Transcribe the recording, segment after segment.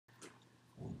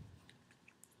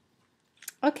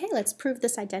Okay, let's prove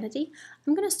this identity.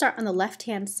 I'm going to start on the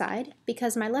left-hand side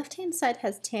because my left-hand side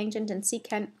has tangent and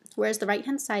secant, whereas the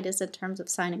right-hand side is in terms of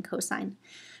sine and cosine.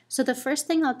 So the first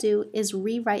thing I'll do is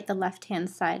rewrite the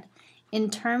left-hand side in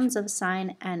terms of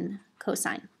sine and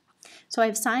cosine. So I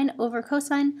have sine over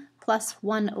cosine plus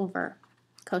 1 over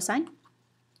cosine.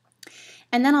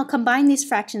 And then I'll combine these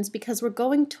fractions because we're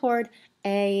going toward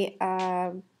a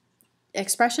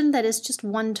expression that is just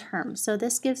one term. So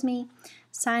this gives me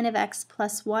sine of x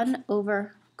plus 1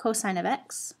 over cosine of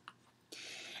x.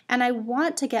 And I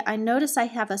want to get, I notice I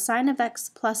have a sine of x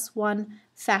plus 1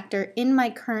 factor in my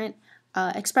current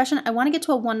expression. I want to get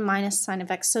to a 1 minus sine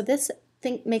of x. So this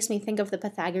makes me think of the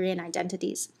Pythagorean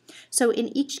identities. So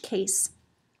in each case,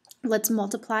 let's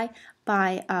multiply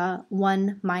by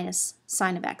 1 minus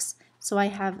sine of x. So I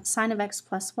have sine of x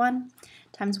plus 1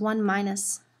 times 1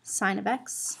 minus sine of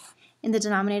x. In the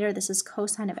denominator, this is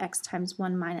cosine of x times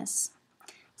 1 minus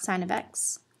sine of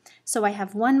x. So I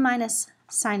have 1 minus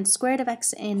sine squared of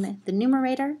x in the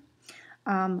numerator,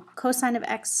 cosine of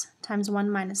x times 1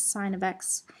 minus sine of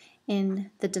x in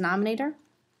the denominator.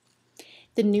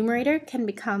 The numerator can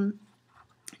become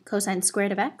cosine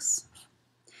squared of x.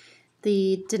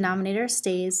 The denominator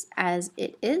stays as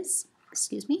it is,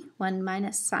 1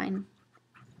 minus sine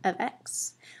of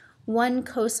x. 1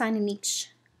 cosine in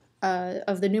each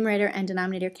of the numerator and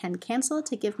denominator can cancel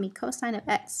to give me cosine of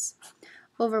x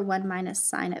over 1 minus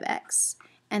sine of x.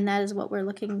 And that is what we're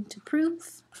looking to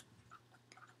prove.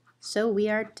 So we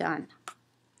are done.